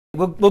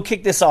We'll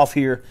kick this off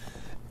here.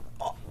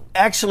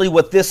 Actually,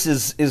 what this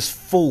is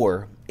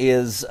for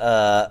is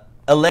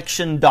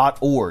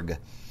election.org.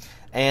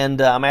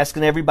 And I'm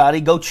asking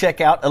everybody, go check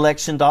out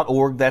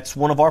election.org. That's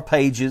one of our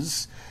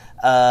pages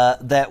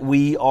that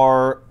we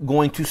are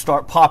going to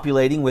start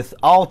populating with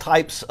all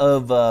types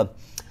of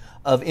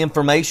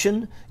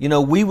information. You know,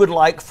 we would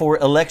like for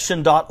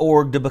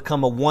election.org to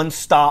become a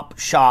one-stop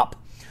shop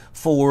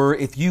for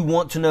if you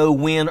want to know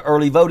when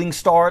early voting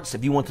starts,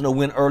 if you want to know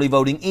when early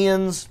voting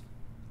ends,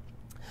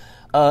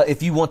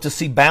 if you want to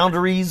see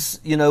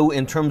boundaries, you know,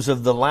 in terms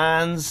of the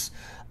lines.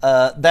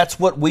 That's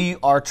what we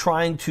are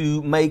trying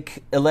to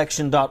make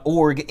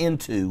election.org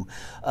into,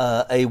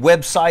 a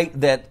website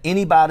that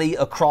anybody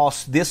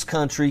across this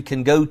country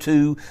can go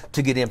to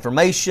get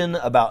information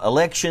about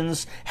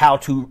elections, how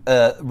to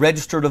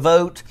register to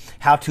vote,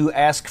 how to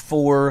ask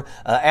for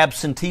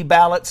absentee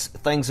ballots,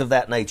 things of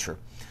that nature.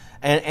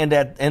 And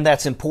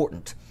that's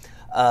important.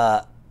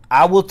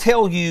 I will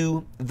tell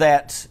you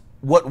that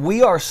what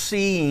we are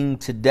seeing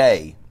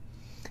today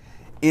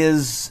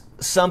is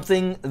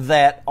something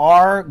that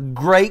our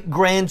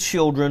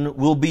great-grandchildren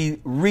will be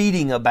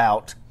reading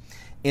about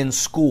in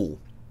school.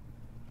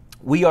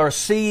 We are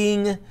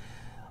seeing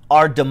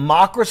our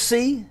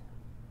democracy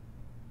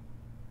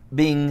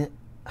being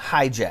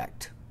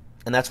hijacked.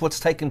 And that's what's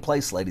taking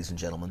place, ladies and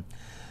gentlemen.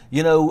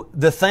 You know,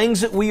 the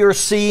things that we are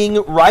seeing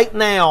right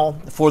now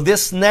for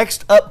this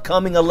next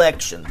upcoming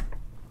election,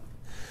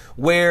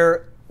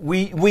 where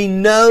we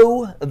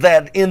know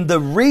that in the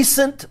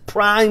recent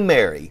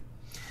primary,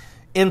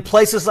 in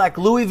places like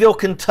Louisville,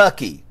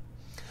 Kentucky,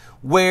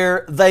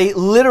 where they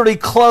literally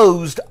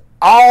closed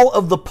all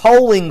of the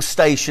polling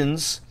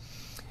stations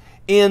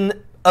in,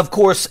 of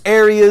course,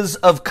 areas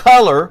of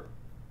color,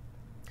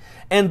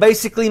 and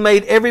basically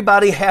made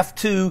everybody have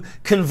to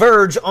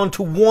converge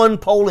onto one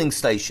polling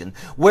station,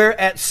 where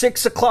at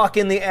 6 o'clock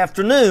in the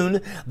afternoon,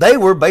 they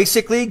were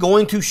basically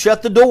going to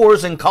shut the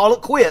doors and call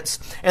it quits,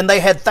 and they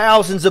had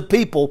thousands of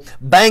people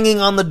banging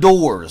on the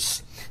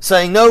doors,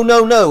 saying no,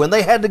 no, no, and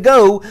they had to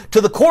go to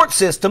the court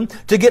system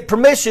to get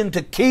permission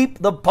to keep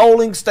the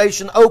polling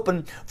station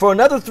open for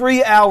another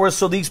 3 hours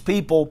so these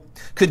people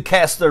could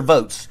cast their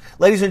votes.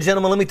 Ladies and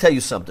gentlemen, let me tell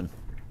you something.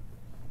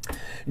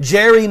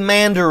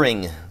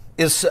 Gerrymandering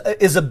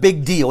is a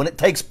big deal, and it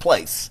takes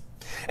place.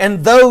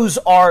 And those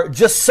are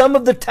just some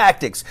of the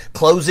tactics.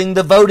 Closing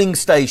the voting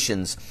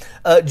stations,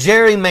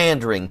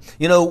 gerrymandering,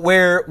 you know,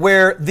 where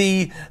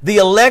the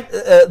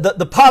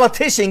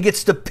politician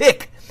gets to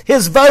pick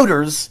his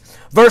voters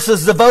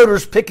versus the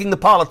voters picking the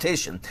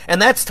politician.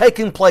 And that's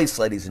taking place,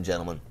 ladies and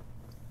gentlemen.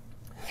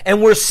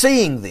 And we're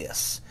seeing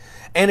this.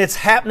 And it's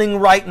happening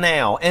right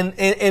now.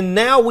 And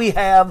now we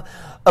have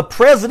a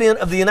president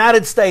of the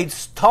United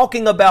States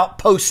talking about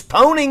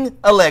postponing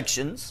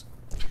elections,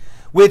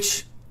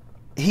 which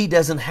he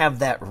doesn't have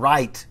that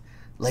right,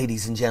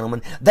 ladies and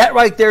gentlemen. That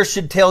right there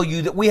should tell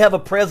you that we have a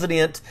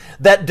president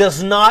that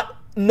does not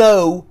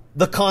know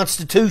the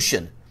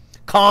Constitution.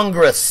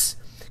 Congress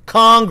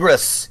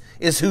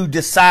is who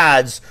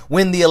decides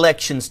when the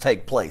elections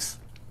take place.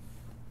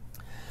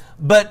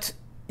 But,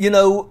 you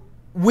know,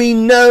 we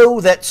know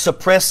that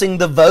suppressing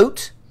the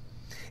vote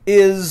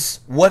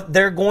is what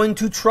they're going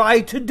to try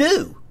to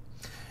do.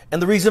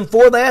 And the reason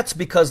for that's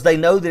because they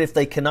know that if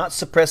they cannot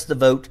suppress the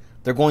vote,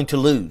 they're going to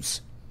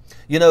lose.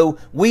 You know,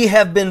 we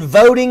have been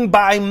voting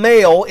by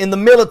mail in the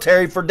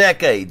military for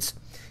decades.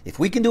 If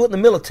we can do it in the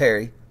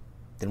military,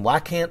 then why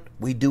can't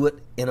we do it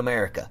in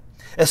America?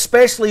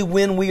 Especially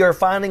when we are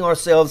finding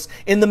ourselves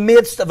in the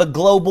midst of a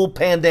global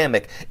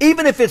pandemic.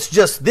 Even if it's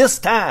just this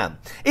time,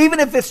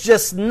 even if it's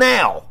just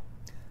now,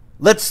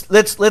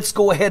 let's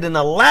go ahead and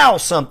allow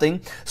something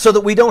so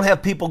that we don't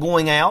have people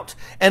going out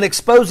and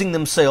exposing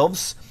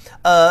themselves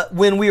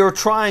when we are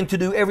trying to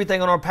do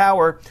everything in our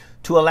power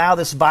to allow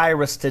this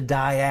virus to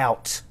die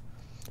out,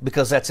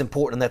 because that's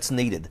important and that's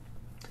needed.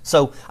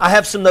 So I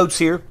have some notes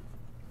here.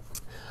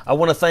 I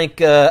want to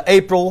thank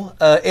April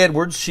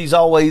Edwards. She's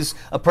always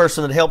a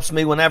person that helps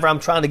me whenever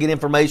I'm trying to get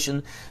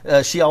information.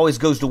 She always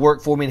goes to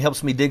work for me and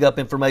helps me dig up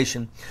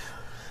information.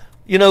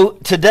 You know,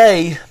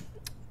 today,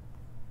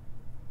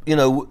 you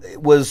know,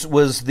 was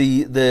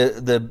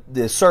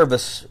the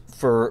service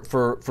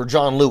for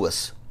John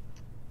Lewis.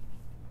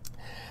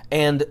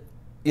 And,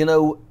 you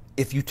know,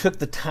 if you took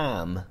the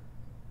time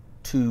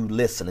to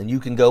listen, and you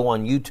can go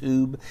on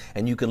YouTube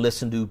and you can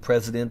listen to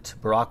President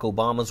Barack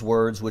Obama's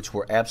words, which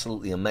were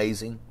absolutely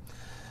amazing.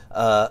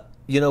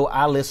 You know,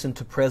 I listened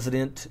to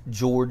President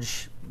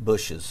George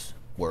Bush's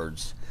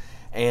words.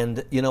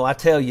 And, you know, I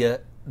tell you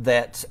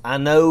that I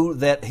know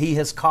that he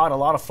has caught a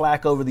lot of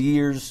flack over the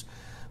years,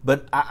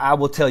 but I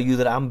will tell you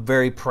that I'm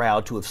very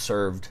proud to have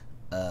served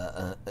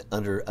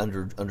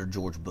under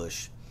George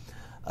Bush.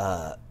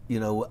 You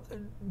know,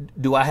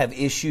 do I have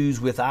issues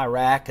with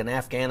Iraq and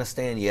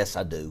Afghanistan? Yes,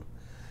 I do.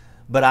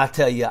 But I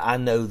tell you, I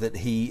know that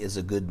he is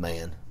a good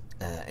man,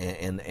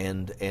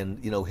 and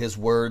you know, his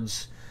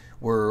words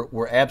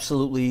were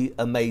absolutely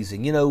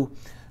amazing. You know,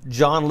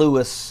 John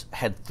Lewis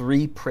had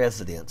 3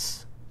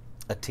 presidents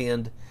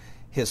attend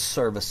his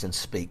service and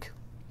speak.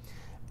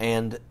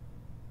 And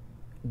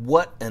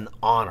what an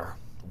honor.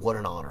 What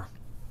an honor.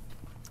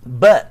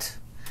 But,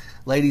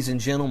 ladies and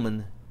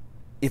gentlemen,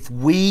 if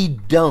we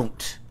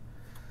don't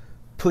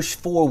push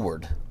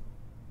forward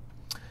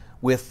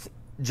with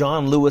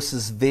John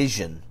Lewis's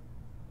vision,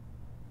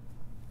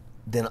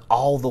 then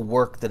all the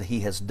work that he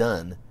has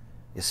done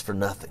is for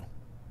nothing.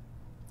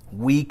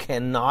 We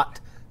cannot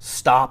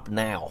stop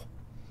now.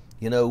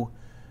 You know,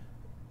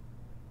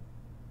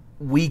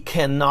 we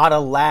cannot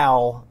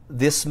allow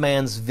this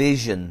man's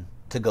vision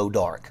to go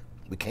dark.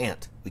 We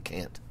can't. We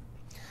can't.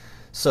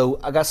 So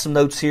I got some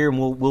notes here, and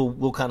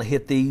we'll kind of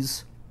hit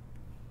these.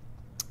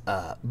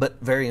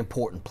 But very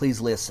important. Please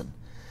listen.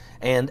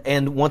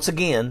 And once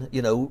again,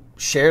 you know,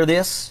 share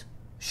this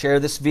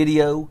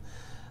video.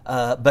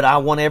 But I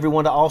want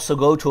everyone to also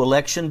go to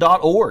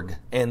election.org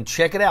and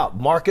check it out.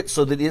 Mark it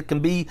so that it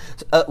can be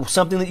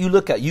something that you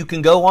look at. You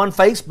can go on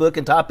Facebook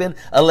and type in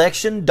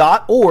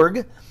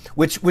election.org,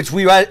 which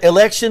we write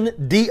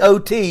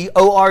election.org,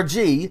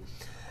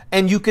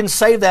 and you can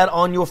save that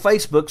on your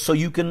Facebook so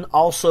you can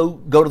also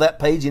go to that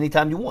page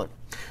anytime you want.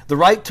 The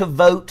right to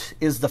vote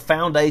is the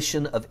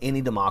foundation of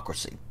any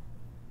democracy.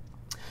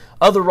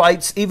 Other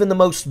rights, even the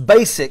most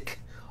basic,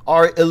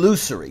 are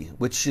illusory,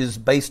 which is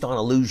based on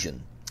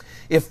illusion,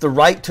 if the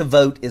right to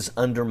vote is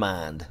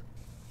undermined.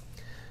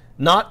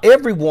 Not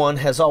everyone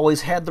has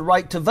always had the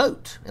right to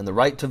vote, and the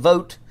right to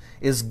vote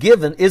isn't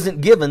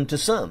given to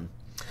some.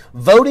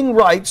 Voting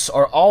rights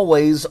are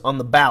always on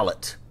the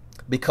ballot,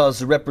 because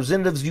the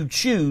representatives you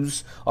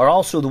choose are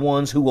also the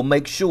ones who will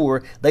make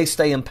sure they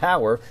stay in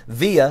power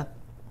via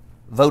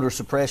voter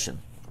suppression.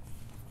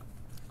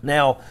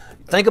 Now,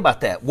 think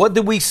about that. What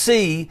did we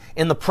see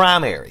in the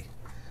primary?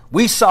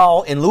 We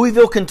saw in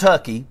Louisville,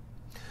 Kentucky,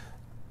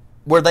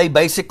 where they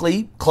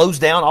basically closed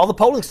down all the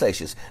polling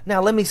stations.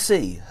 Now, let me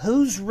see.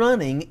 Who's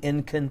running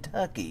in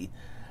Kentucky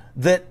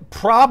that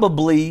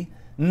probably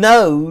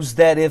knows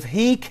that if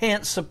he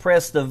can't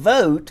suppress the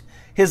vote,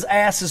 his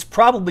ass is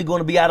probably going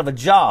to be out of a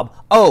job?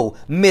 Oh,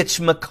 Mitch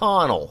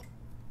McConnell.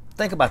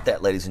 Think about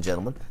that, ladies and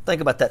gentlemen.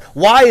 Think about that.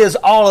 Why is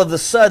all of a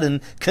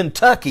sudden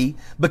Kentucky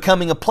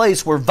becoming a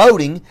place where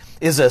voting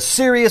is a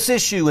serious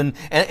issue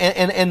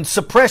and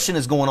suppression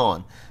is going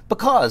on?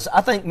 Because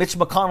I think Mitch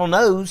McConnell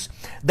knows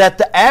that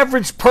the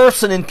average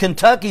person in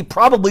Kentucky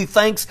probably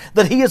thinks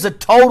that he is a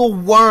total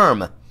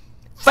worm.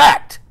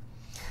 Fact.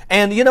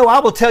 And, you know, I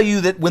will tell you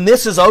that when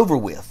this is over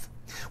with,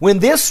 when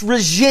this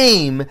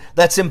regime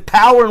that's in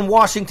power in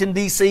Washington,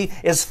 D.C.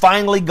 is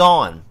finally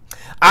gone,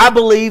 I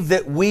believe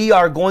that we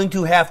are going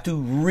to have to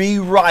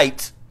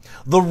rewrite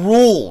the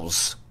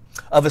rules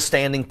of a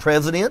standing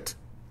president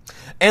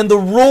and the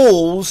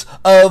rules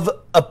of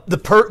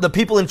the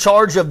people in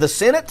charge of the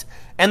Senate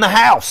and the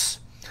House,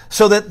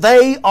 so that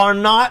they are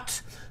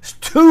not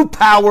too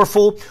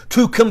powerful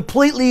to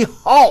completely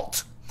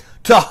halt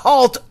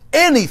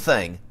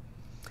anything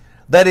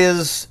that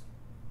is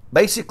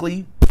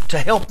basically to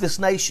help this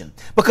nation.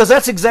 Because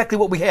that's exactly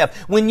what we have.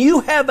 When you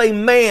have a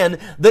man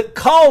that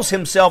calls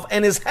himself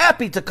and is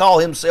happy to call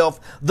himself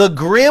the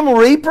Grim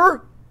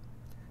Reaper,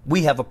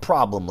 we have a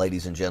problem,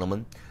 ladies and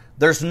gentlemen.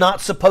 There's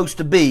not supposed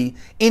to be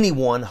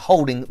anyone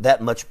holding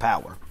that much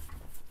power.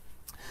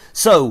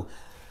 So,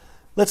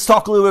 let's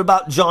talk a little bit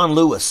about John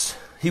Lewis.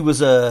 He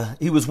was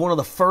one of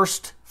the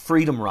first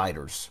freedom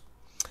riders,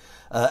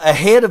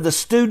 ahead of the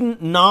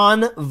Student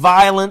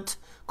Nonviolent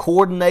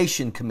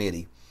Coordination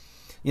Committee.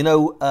 You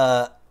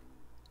know,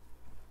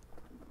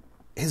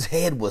 his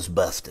head was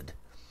busted,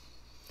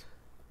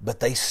 but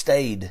they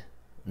stayed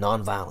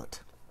nonviolent.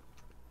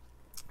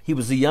 He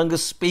was the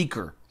youngest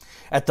speaker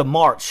at the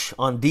march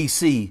on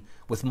D.C.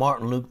 with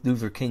Martin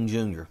Luther King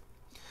Jr.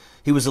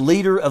 He was a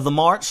leader of the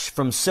march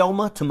from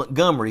Selma to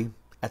Montgomery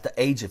at the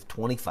age of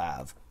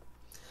 25.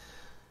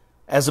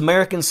 As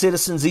American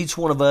citizens, each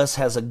one of us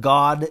has a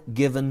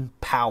God-given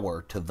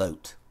power to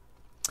vote.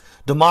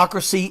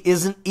 Democracy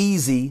isn't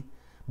easy,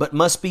 but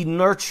must be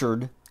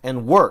nurtured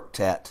and worked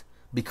at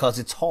because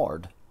it's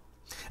hard.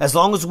 As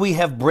long as we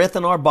have breath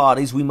in our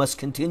bodies, we must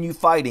continue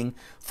fighting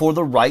for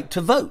the right to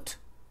vote.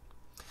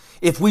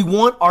 If we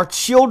want our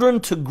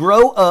children to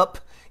grow up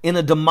in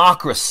a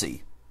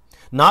democracy,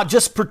 not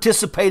just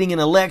participating in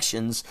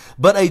elections,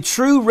 but a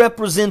true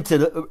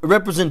representative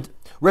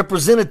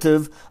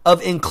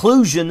of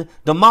inclusion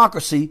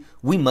democracy,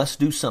 we must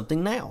do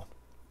something now.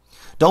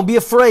 Don't be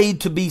afraid.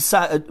 Do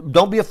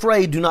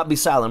not be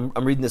silent.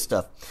 I'm reading this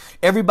stuff.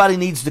 Everybody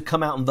needs to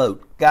come out and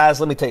vote.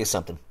 Guys, let me tell you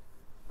something.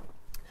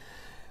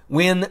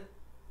 When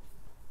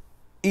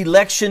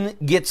election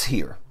gets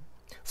here,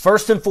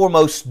 first and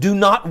foremost, do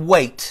not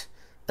wait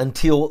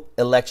until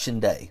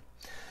election day.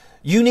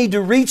 You need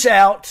to reach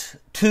out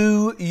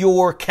to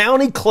your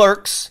county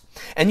clerks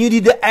and you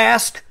need to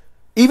ask,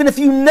 even if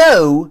you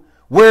know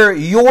where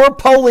your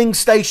polling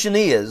station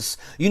is,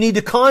 you need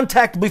to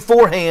contact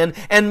beforehand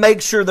and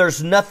make sure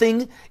there's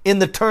nothing in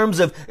the terms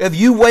of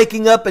you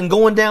waking up and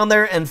going down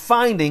there and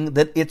finding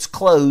that it's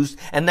closed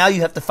and now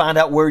you have to find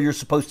out where you're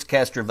supposed to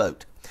cast your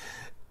vote.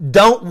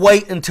 Don't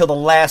wait until the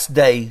last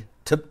day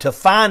to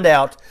find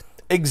out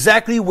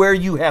exactly where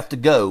you have to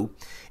go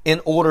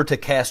in order to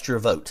cast your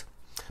vote.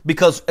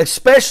 Because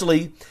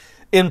especially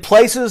in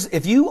places,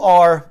 if you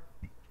are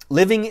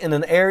living in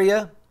an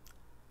area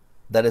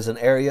that is an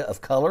area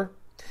of color,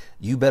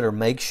 you better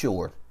make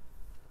sure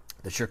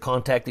that you're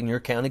contacting your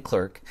county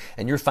clerk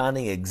and you're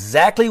finding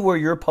exactly where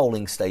your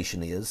polling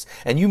station is,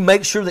 and you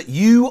make sure that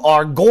you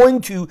are going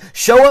to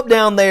show up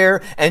down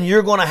there and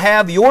you're going to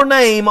have your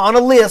name on a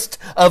list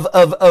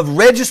of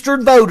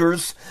registered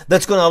voters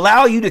that's going to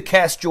allow you to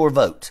cast your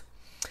vote.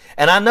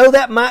 And I know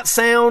that might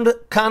sound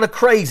kind of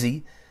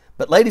crazy,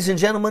 but ladies and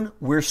gentlemen,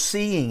 we're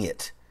seeing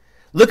it.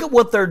 Look at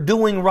what they're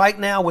doing right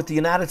now with the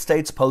United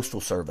States Postal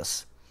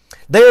Service.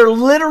 They're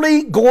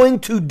literally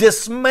going to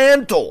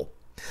dismantle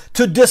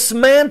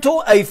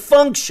a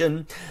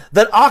function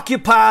that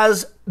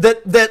occupies,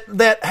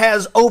 that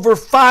has over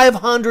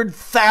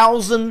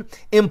 500,000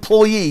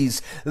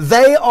 employees.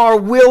 They are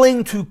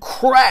willing to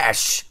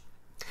crash.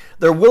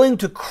 They're willing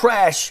to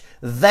crash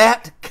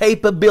that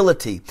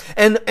capability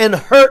and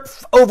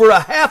hurt over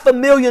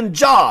 500,000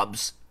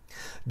 jobs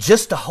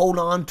just to hold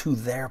on to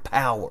their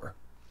power.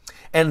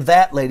 And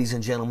that, ladies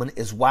and gentlemen,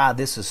 is why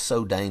this is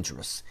so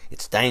dangerous.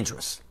 It's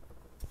dangerous.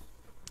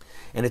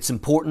 And it's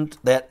important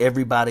that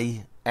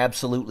everybody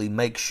absolutely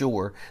make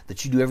sure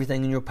that you do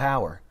everything in your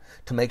power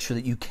to make sure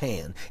that you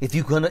can. If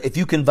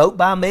you can vote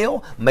by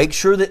mail, make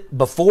sure that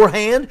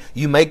beforehand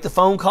you make the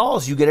phone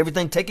calls, you get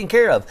everything taken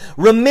care of.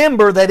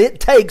 Remember that it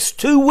takes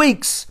 2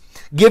 weeks.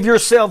 Give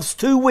yourselves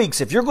 2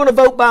 weeks. If you're going to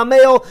vote by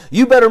mail,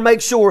 you better make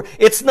sure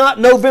it's not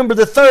November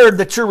the 3rd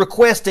that you're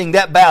requesting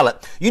that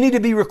ballot. You need to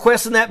be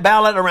requesting that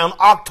ballot around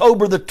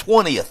October the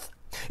 20th.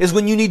 Is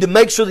when you need to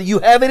make sure that you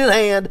have it in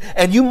hand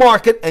and you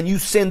mark it and you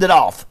send it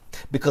off.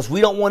 Because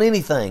we don't want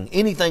anything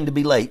to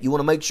be late. You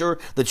want to make sure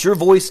that your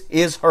voice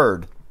is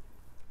heard.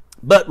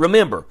 But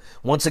remember,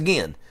 once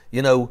again,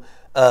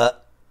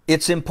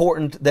 it's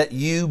important that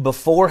you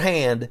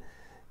beforehand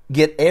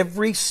get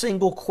every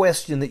single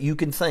question that you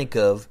can think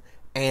of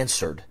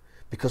answered.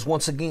 Because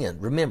once again,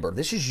 remember,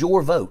 this is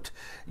your vote.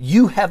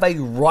 You have a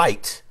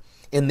right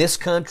in this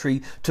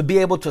country to be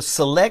able to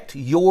select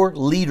your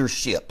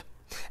leadership.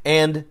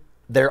 And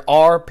there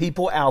are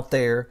people out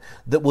there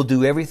that will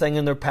do everything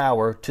in their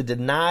power to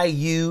deny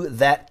you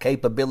that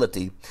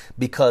capability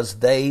because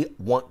they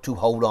want to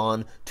hold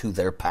on to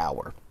their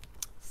power.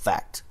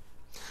 Fact.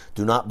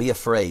 Do not be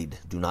afraid.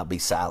 Do not be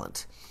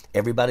silent.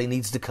 Everybody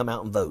needs to come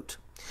out and vote.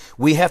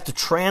 We have to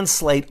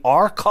translate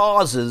our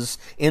causes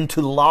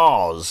into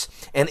laws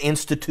and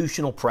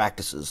institutional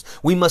practices.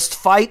 We must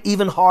fight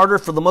even harder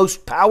for the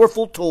most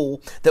powerful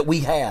tool that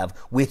we have,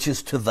 which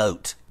is to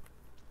vote.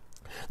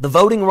 The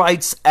Voting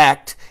Rights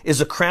Act is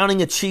a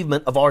crowning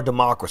achievement of our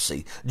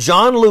democracy.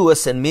 John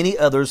Lewis and many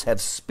others have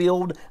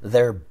spilled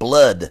their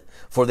blood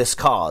for this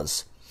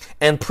cause,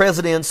 and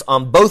presidents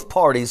on both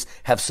parties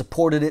have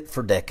supported it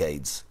for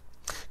decades.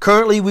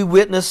 Currently, we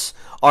witness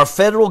our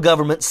federal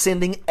government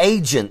sending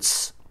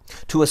agents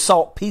to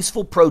assault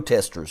peaceful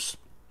protesters,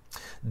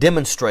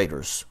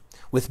 demonstrators,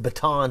 with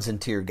batons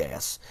and tear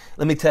gas.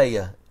 Let me tell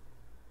you,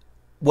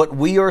 what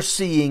we are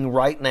seeing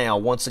right now,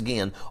 once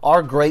again,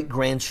 our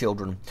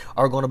great-grandchildren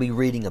are going to be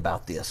reading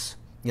about this.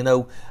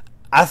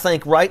 I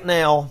think right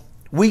now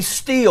we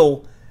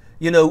still,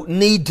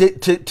 need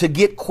to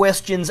get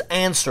questions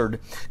answered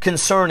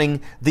concerning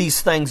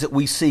these things that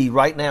we see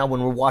right now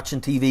when we're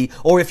watching TV,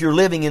 or if you're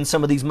living in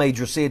some of these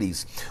major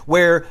cities,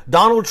 where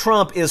Donald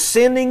Trump is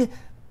sending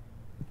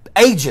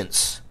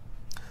agents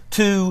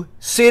to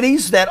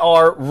cities that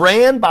are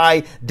ran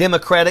by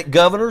Democratic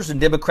governors and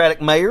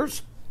Democratic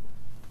mayors.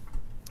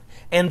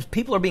 And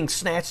people are being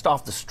snatched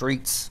off the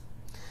streets.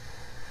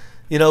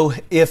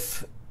 I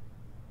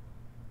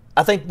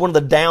think one of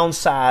the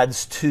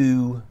downsides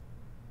to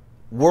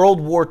World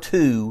War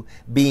II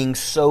being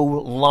so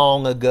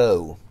long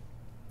ago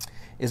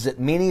is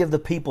that many of the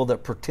people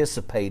that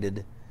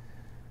participated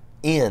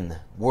in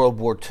World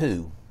War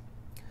II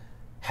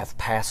have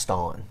passed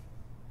on.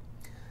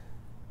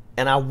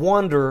 And I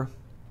wonder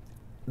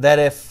that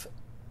if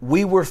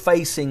we were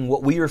facing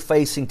what we are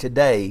facing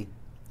today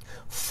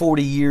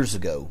 40 years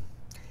ago,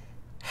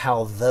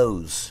 how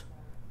those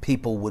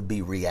people would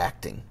be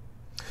reacting,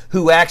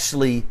 who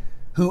actually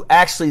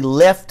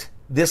left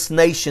this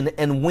nation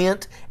and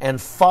went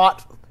and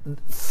fought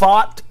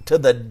to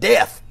the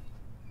death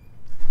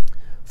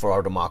for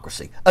our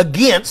democracy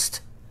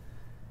against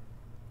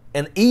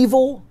an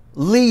evil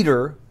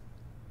leader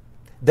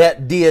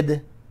that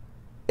did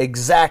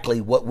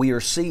exactly what we are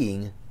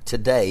seeing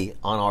today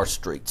on our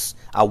streets.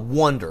 I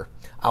wonder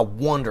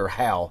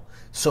how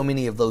so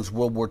many of those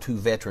World War II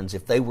veterans,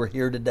 if they were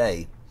here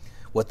today,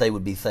 what they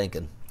would be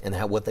thinking and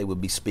what they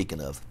would be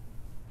speaking of.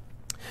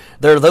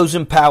 There are those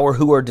in power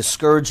who are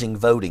discouraging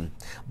voting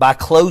by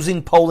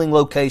closing polling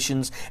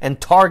locations and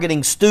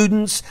targeting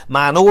students,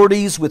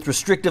 minorities with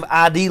restrictive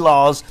ID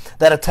laws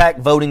that attack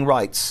voting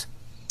rights.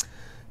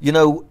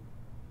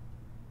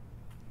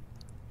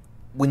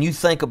 When you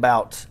think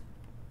about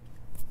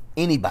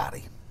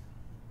anybody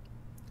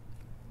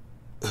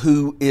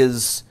who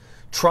is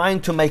trying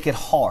to make it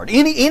hard,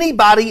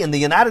 anybody in the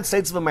United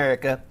States of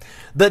America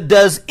that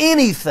does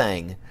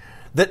anything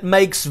that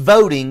makes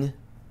voting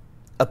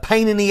a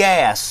pain in the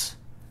ass,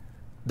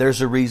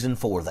 there's a reason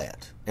for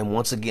that. And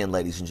once again,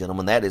 ladies and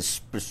gentlemen, that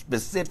is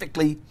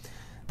specifically,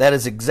 that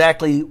is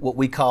exactly what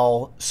we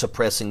call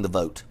suppressing the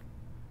vote.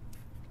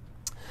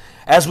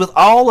 As with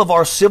all of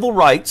our civil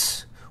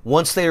rights,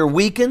 once they are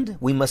weakened,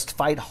 we must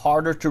fight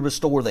harder to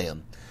restore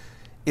them.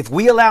 If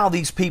we allow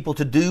these people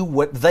to do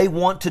what they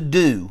want to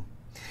do,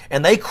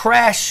 and they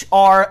crash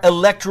our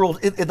electoral,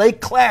 if they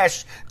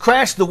crash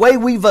the way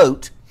we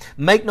vote,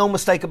 make no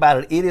mistake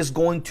about it, it is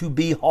going to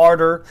be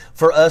harder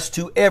for us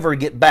to ever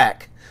get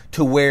back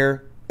to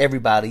where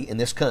everybody in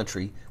this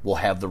country will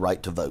have the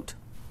right to vote.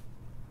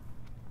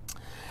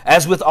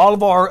 As with all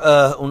of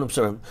our,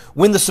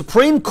 when the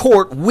Supreme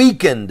Court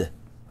weakened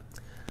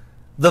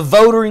the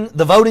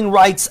Voting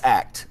Rights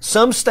Act,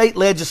 some state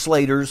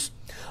legislators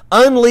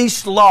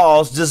unleashed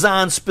laws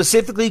designed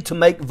specifically to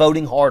make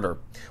voting harder.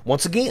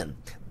 Once again,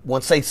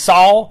 once they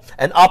saw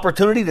an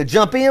opportunity to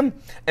jump in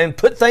and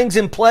put things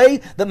in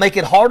play that make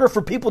it harder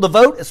for people to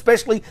vote,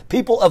 especially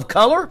people of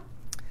color,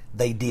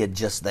 they did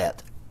just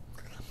that.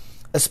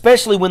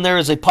 Especially when there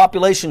is a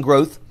population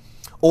growth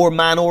or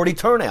minority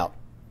turnout.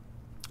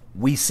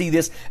 We see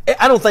this.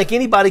 I don't think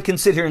anybody can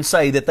sit here and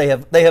say that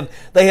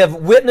they have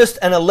witnessed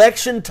an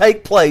election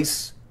take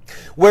place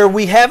where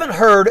we haven't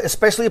heard,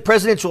 especially a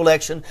presidential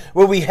election,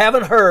 where we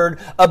haven't heard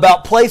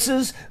about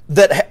places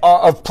that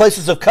are of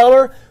places of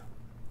color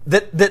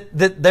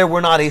that there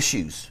were not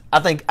issues. I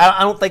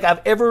don't think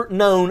I've ever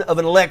known of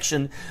an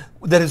election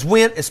that has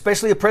went,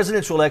 especially a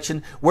presidential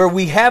election, where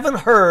we haven't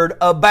heard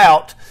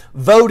about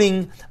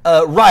voting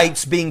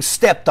rights being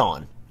stepped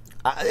on.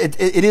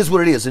 It is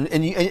what it is, and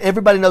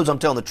everybody knows I'm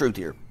telling the truth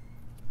here.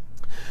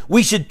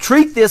 We should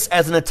treat this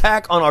as an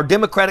attack on our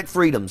democratic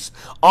freedoms.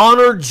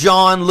 Honor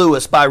John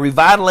Lewis by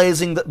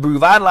revitalizing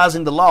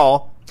the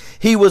law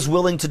he was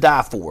willing to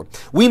die for.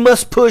 We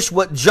must push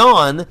what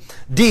John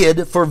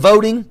did for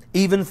voting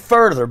even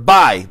further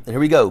by, and here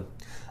we go,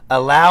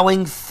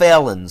 allowing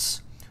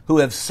felons who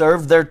have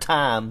served their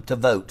time to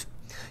vote.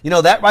 You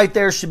know, that right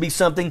there should be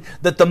something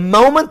that the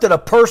moment that a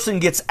person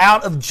gets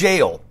out of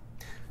jail,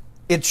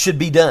 it should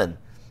be done.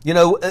 You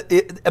know,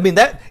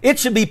 it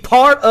should be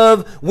part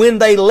of when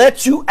they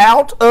let you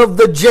out of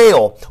the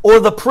jail or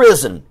the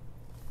prison.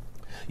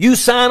 You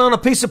sign on a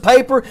piece of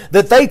paper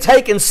that they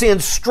take and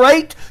send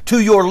straight to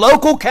your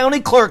local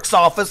county clerk's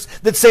office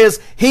that says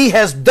he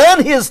has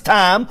done his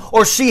time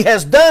or she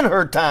has done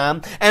her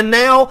time, and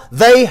now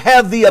they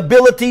have the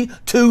ability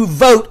to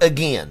vote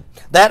again.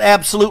 That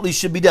absolutely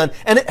should be done.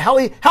 And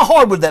how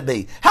hard would that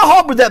be? How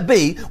hard would that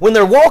be when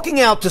they're walking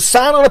out to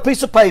sign on a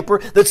piece of paper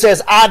that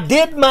says, I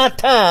did my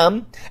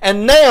time,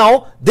 and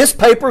now this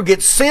paper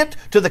gets sent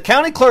to the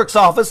county clerk's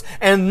office,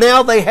 and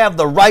now they have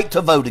the right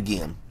to vote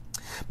again?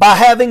 By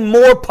having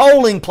more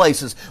polling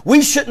places.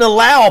 We shouldn't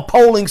allow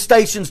polling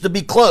stations to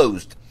be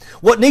closed.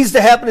 What needs to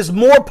happen is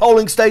more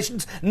polling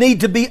stations need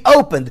to be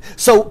opened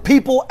so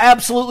people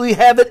absolutely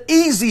have it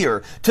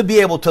easier to be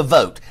able to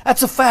vote.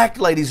 That's a fact,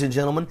 ladies and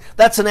gentlemen.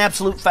 That's an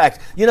absolute fact.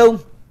 You know,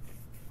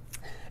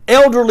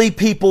 elderly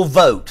people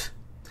vote,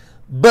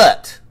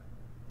 but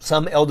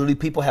some elderly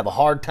people have a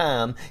hard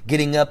time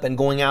getting up and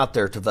going out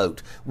there to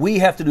vote. We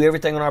have to do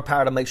everything in our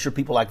power to make sure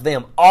people like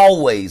them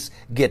always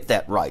get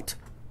that right.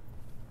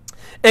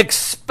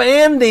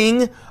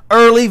 Expanding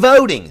early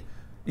voting.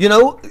 You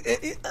know,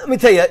 let me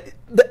tell you,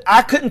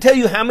 I couldn't tell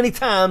you how many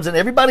times, and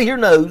everybody here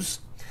knows,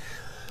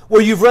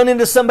 where you've run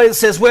into somebody that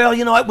says, well,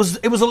 you know, it was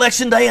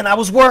election day and I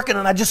was working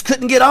and I just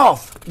couldn't get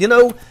off. You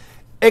know,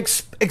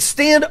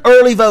 extend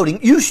early voting.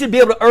 You should be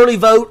able to early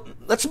vote.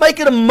 Let's make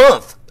it a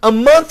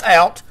month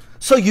out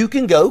so you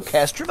can go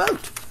cast your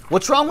vote.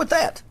 What's wrong with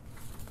that?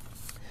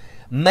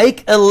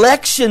 Make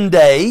election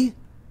day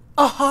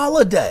a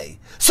holiday.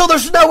 So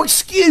there's no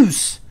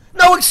excuse.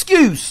 No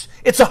excuse.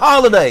 It's a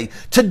holiday.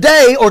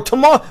 Today or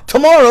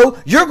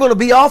tomorrow, you're going to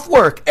be off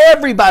work.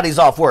 Everybody's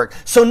off work.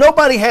 So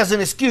nobody has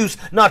an excuse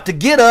not to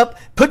get up,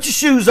 put your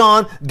shoes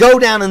on, go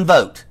down and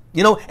vote.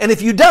 You know, and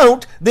if you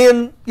don't,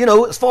 then, you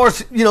know, as far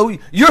as, you know,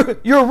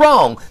 you're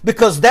wrong,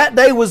 because that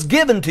day was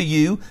given to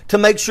you to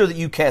make sure that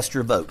you cast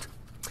your vote.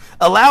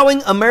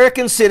 Allowing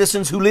American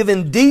citizens who live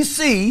in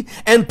D.C.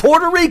 and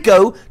Puerto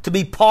Rico to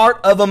be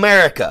part of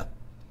America.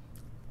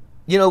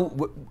 You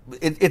know,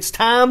 it's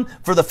time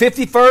for the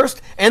 51st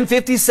and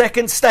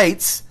 52nd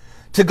states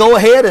to go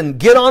ahead and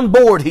get on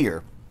board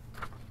here.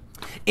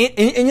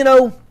 And you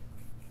know,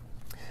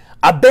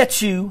 I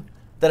bet you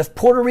that if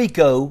Puerto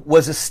Rico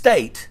was a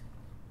state,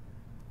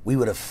 we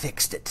would have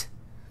fixed it.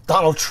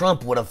 Donald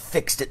Trump would have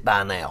fixed it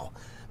by now.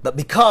 But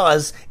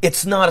because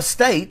it's not a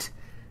state,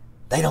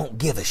 they don't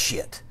give a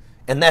shit.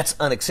 And that's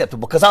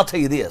unacceptable. Because I'll tell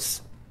you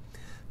this,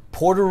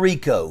 Puerto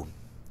Rico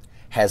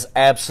has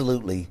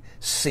absolutely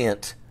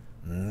sent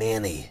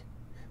many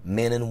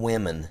men and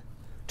women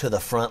to the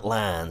front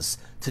lines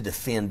to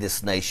defend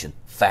this nation.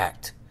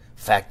 Fact.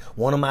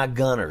 One of my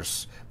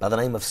gunners by the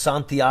name of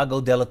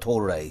Santiago de la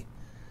Torre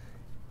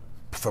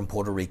from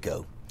Puerto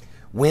Rico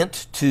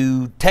went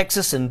to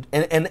Texas and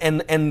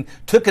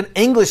took an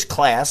English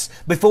class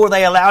before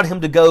they allowed him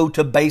to go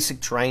to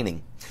basic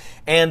training.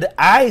 And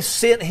I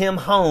sent him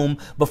home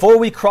before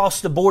we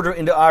crossed the border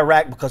into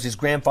Iraq because his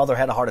grandfather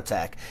had a heart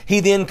attack. He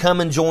then come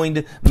and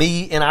joined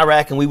me in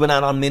Iraq, and we went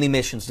out on many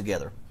missions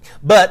together.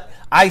 But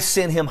I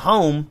sent him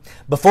home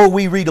before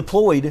we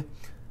redeployed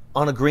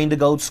on a green to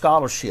gold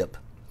scholarship.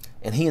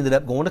 And he ended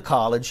up going to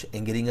college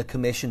and getting a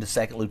commission to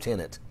second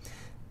lieutenant.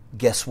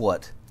 Guess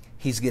what?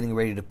 He's getting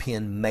ready to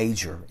pen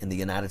major in the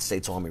United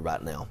States Army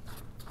right now.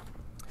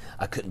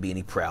 I couldn't be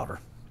any prouder.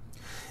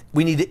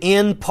 We need to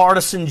end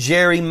partisan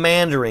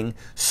gerrymandering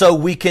so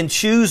we can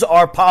choose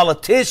our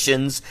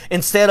politicians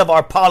instead of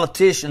our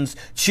politicians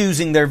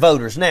choosing their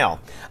voters. Now,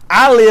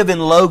 I live in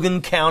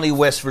Logan County,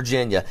 West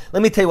Virginia.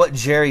 Let me tell you what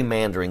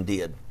gerrymandering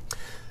did.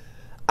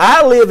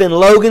 I live in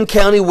Logan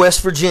County,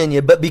 West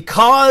Virginia, but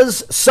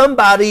because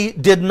somebody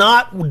did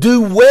not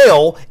do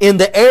well in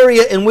the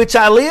area in which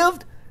I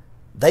lived,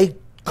 they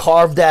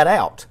carved that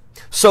out.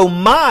 So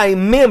my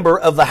member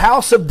of the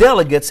House of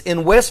Delegates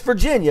in West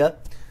Virginia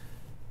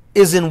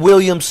is in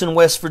Williamson,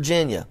 West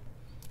Virginia.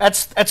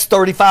 That's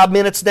 35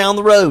 minutes down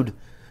the road.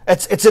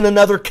 It's in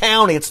another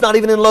county. It's not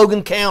even in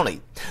Logan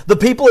County. The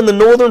people in the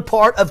northern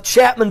part of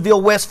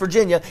Chapmanville, West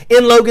Virginia,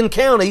 in Logan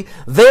County,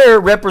 their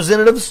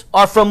representatives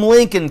are from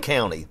Lincoln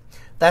County.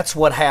 That's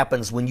what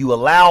happens when you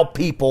allow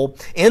people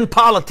in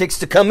politics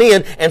to come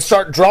in and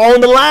start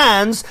drawing the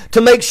lines to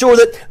make sure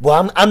that,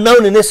 well, I'm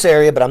known in this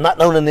area, but I'm not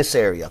known in this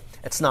area.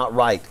 It's not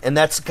right. And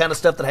that's the kind of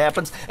stuff that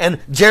happens. And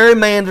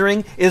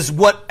gerrymandering is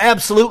what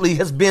absolutely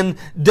has been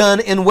done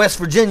in West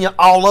Virginia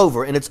all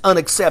over, and it's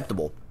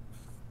unacceptable.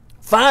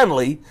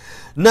 Finally,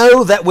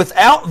 know that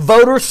without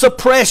voter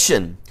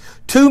suppression,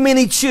 too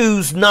many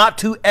choose not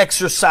to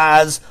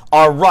exercise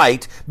our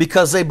right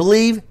because they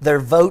believe their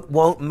vote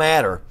won't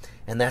matter.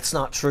 And that's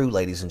not true,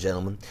 ladies and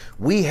gentlemen.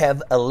 We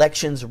have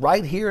elections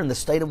right here in the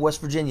state of West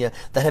Virginia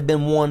that have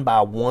been won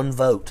by one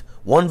vote.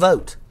 One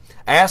vote.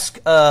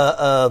 Ask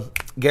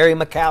Gary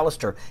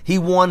McAllister. He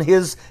won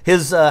his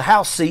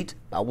House seat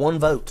by one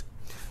vote.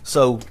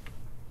 So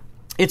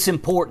it's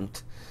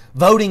important.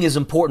 Voting is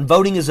important.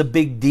 Voting is a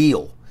big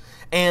deal.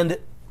 And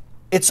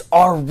it's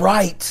our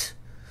right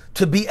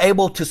to be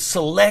able to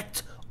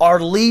select our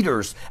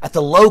leaders at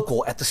the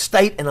local, at the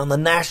state, and on the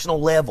national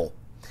level.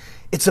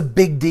 It's a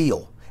big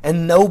deal.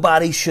 And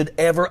nobody should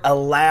ever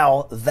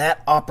allow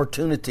that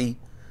opportunity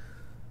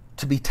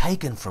to be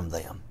taken from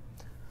them,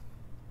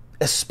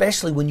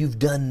 especially when you've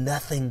done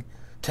nothing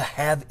to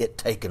have it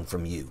taken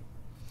from you.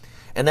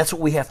 And that's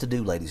what we have to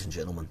do, ladies and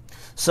gentlemen.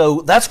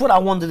 So that's what I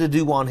wanted to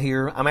do on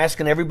here. I'm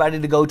asking everybody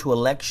to go to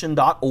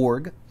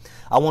election.org.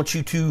 I want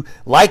you to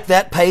like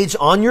that page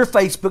on your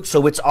Facebook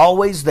so it's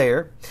always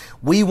there.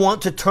 We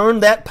want to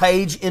turn that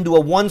page into a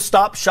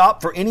one-stop shop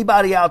for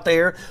anybody out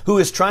there who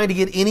is trying to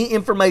get any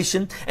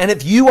information. And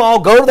if you all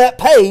go to that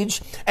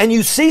page and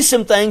you see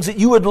some things that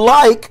you would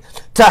like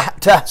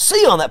to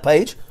see on that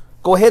page,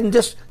 go ahead and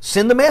just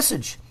send a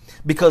message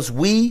because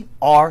we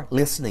are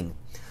listening.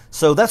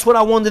 So that's what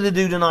I wanted to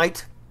do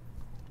tonight.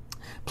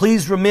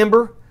 Please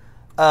remember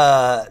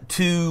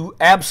to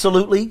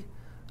absolutely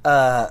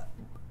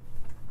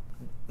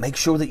make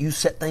sure that you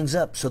set things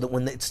up so that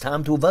when it's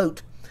time to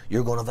vote,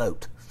 you're going to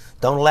vote.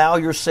 Don't allow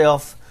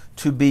yourself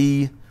to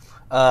be,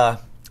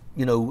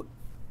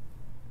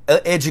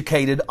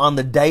 educated on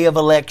the day of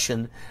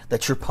election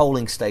that your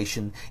polling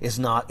station is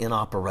not in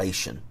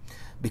operation.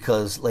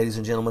 Because, ladies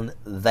and gentlemen,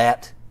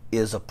 that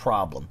is a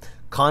problem.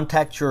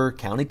 Contact your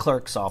county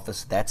clerk's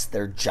office. That's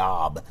their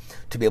job,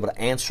 to be able to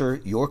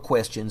answer your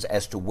questions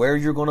as to where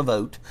you're going to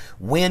vote,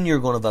 when you're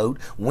going to vote,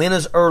 when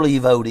is early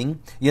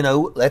voting.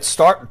 Let's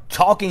start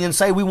talking and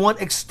say we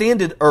want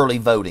extended early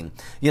voting.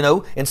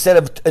 Instead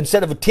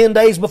of 10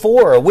 days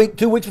before or a week,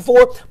 2 weeks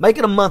before, make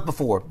it a month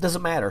before.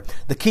 Doesn't matter.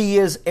 The key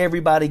is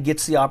everybody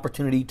gets the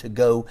opportunity to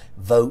go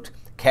vote,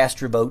 cast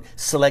your vote,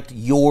 select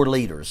your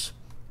leaders.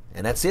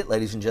 And that's it,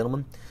 ladies and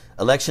gentlemen.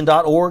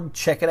 Election.org,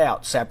 check it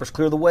out. Sappers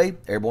clear the way,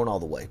 airborne all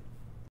the way.